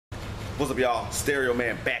What's up, y'all? Stereo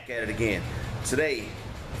Man back at it again. Today,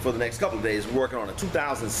 for the next couple of days, we're working on a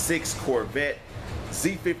 2006 Corvette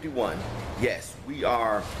Z51. Yes, we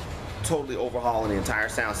are totally overhauling the entire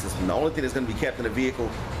sound system. The only thing that's going to be kept in the vehicle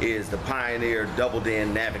is the Pioneer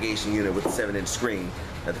double-din navigation unit with the 7-inch screen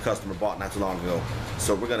that the customer bought not too long ago.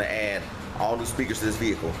 So we're going to add all new speakers to this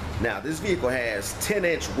vehicle. Now, this vehicle has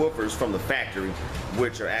 10-inch woofers from the factory,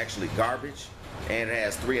 which are actually garbage, and it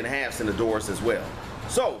has 3.5s in the doors as well.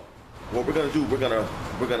 So what we're gonna do, we're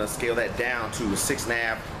gonna scale that down to a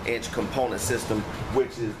 6.5-inch component system,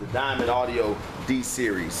 which is the Diamond Audio D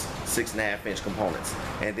Series 6.5-inch components.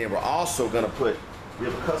 And then we're also gonna we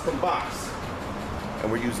have a custom box,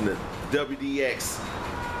 and we're using the WDX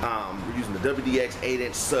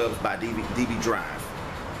 8-inch subs by DB Drive.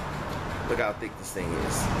 Look how thick this thing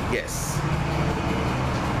is. Yes.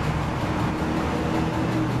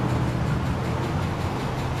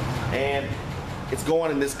 And it's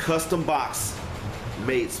going in this custom box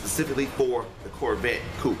made specifically for the Corvette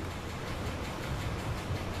Coupe.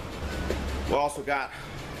 We also got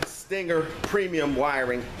Stinger premium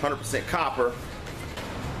wiring, 100% copper,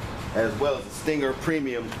 as well as the Stinger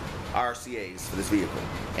premium RCAs for this vehicle.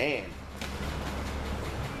 And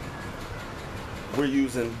we're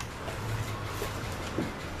using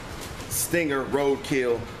Stinger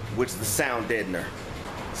Roadkill, which is the sound deadener,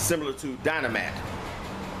 similar to Dynamat.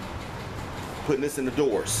 Putting this in the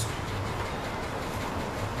doors.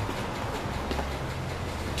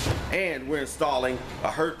 And we're installing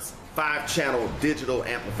a Hertz 5-channel digital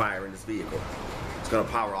amplifier in this vehicle. It's going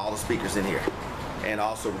to power all the speakers in here. And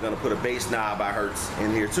also we're going to put a bass knob by Hertz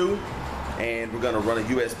in here too. And we're going to run a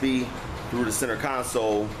USB through the center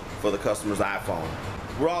console for the customer's iPhone.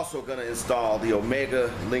 We're also going to install the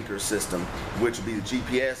Omega linker system, which will be the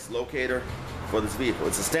GPS locator for this vehicle.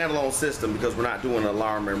 It's a standalone system because we're not doing an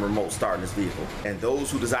alarm and remote start in this vehicle. And those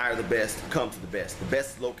who desire the best come to the best. The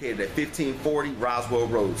best is located at 1540 Roswell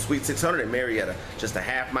Road, Suite 600 in Marietta, just a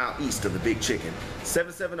half-mile east of the Big Chicken.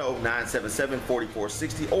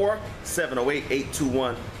 770-977-4460 or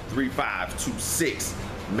 708-821-3526.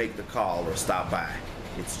 Make the call or stop by.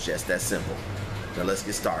 It's just that simple. Now let's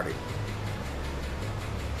get started.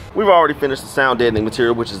 We've already finished the sound deadening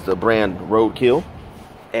material, which is the brand Roadkill,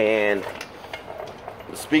 and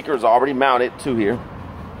the speaker is already mounted to here.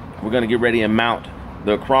 We're going to get ready and mount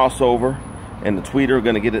the crossover and the tweeter. We're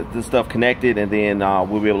going to get this stuff connected, and then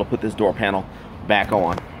we'll be able to put this door panel back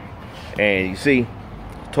on. And you see,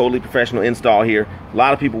 totally professional install here. A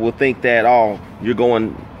lot of people will think that, oh, you're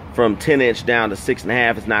going from 10-inch down to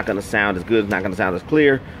 6.5. It's not going to sound as good. It's not going to sound as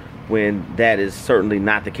clear, when that is certainly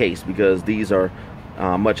not the case, because these are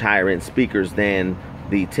much higher end speakers than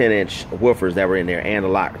the 10-inch woofers that were in there, and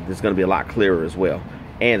it's going to be a lot clearer as well,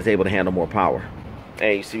 and it's able to handle more power.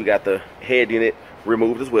 And you see we got the head unit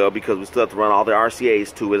removed as well, because we still have to run all the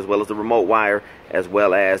RCAs to it, as well as the remote wire, as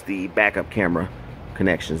well as the backup camera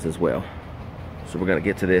connections as well. So we're going to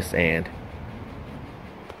get to this and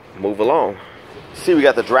move along. See, we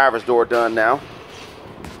got the driver's door done now.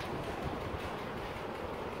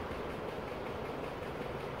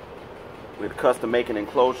 We had to custom make an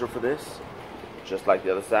enclosure for this, just like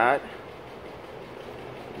the other side.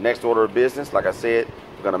 Next order of business, like I said,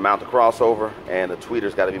 we're going to mount the crossover, and the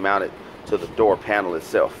tweeter's got to be mounted to the door panel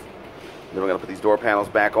itself. Then we're going to put these door panels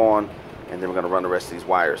back on, and then we're going to run the rest of these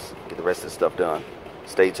wires, get the rest of this stuff done.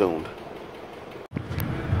 Stay tuned.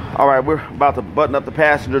 All right, we're about to button up the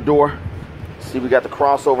passenger door. See, we got the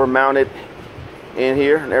crossover mounted in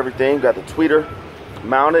here and everything. Got the tweeter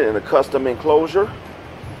mounted in a custom enclosure,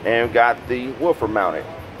 and got the woofer mounted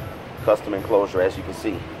custom enclosure, as you can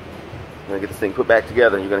see. I'm gonna get this thing put back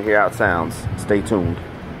together, and you're gonna hear how it sounds. Stay tuned.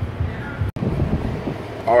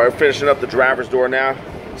 All right, finishing up the driver's door now.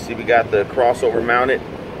 See, we got the crossover mounted.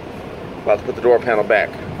 About to put the door panel back.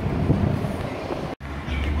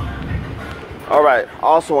 All right,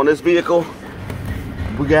 also on this vehicle,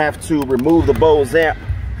 we have to remove the Bose amp,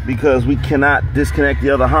 because we cannot disconnect the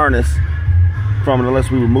other harness from it unless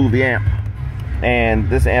we remove the amp. And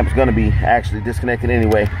this amp is going to be actually disconnected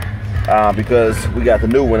anyway, because we got the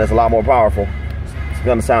new one that's a lot more powerful. It's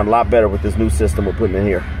going to sound a lot better with this new system we're putting in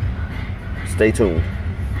here. Stay tuned.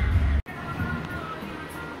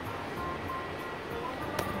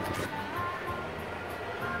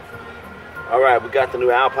 All right, we got the new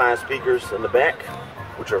Alpine speakers in the back,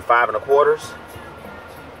 which are 5 1/4.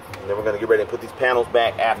 And then we're going to get ready to put these panels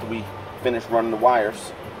back after we finish running the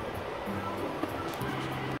wires.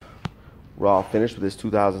 We're all finished with this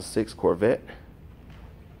 2006 Corvette.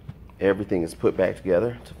 Everything is put back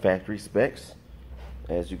together to factory specs,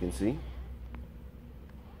 as you can see.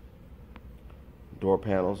 Door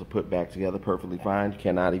panels are put back together perfectly fine. You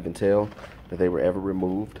cannot even tell that they were ever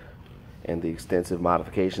removed, and the extensive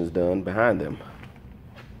modifications done behind them.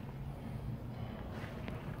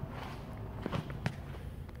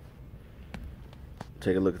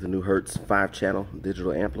 Take a look at the new Hertz 5-channel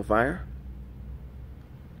digital amplifier.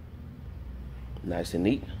 Nice and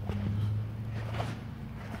neat.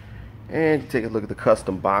 And take a look at the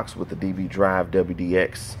custom box with the DB Drive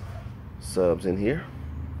WDX subs in here.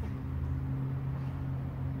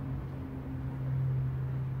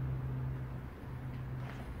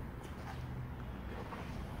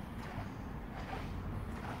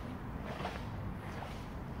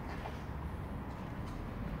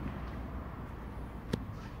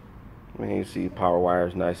 And you see power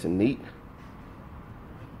wires nice and neat.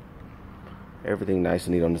 Everything nice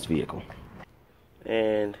and neat on this vehicle.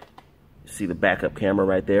 And you see the backup camera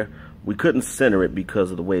right there. We couldn't center it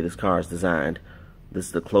because of the way this car is designed. This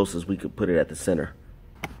is the closest we could put it at the center.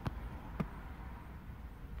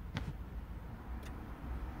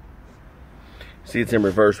 See, it's in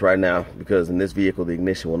reverse right now because in this vehicle the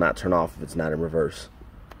ignition will not turn off if it's not in reverse.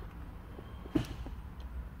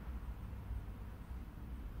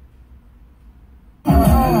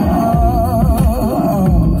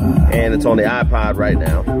 And it's on the iPod right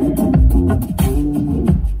now.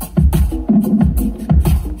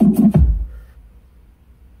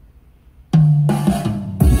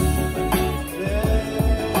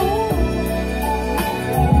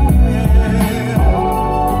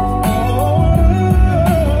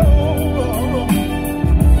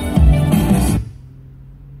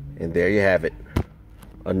 And there you have it.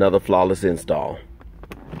 Another flawless install.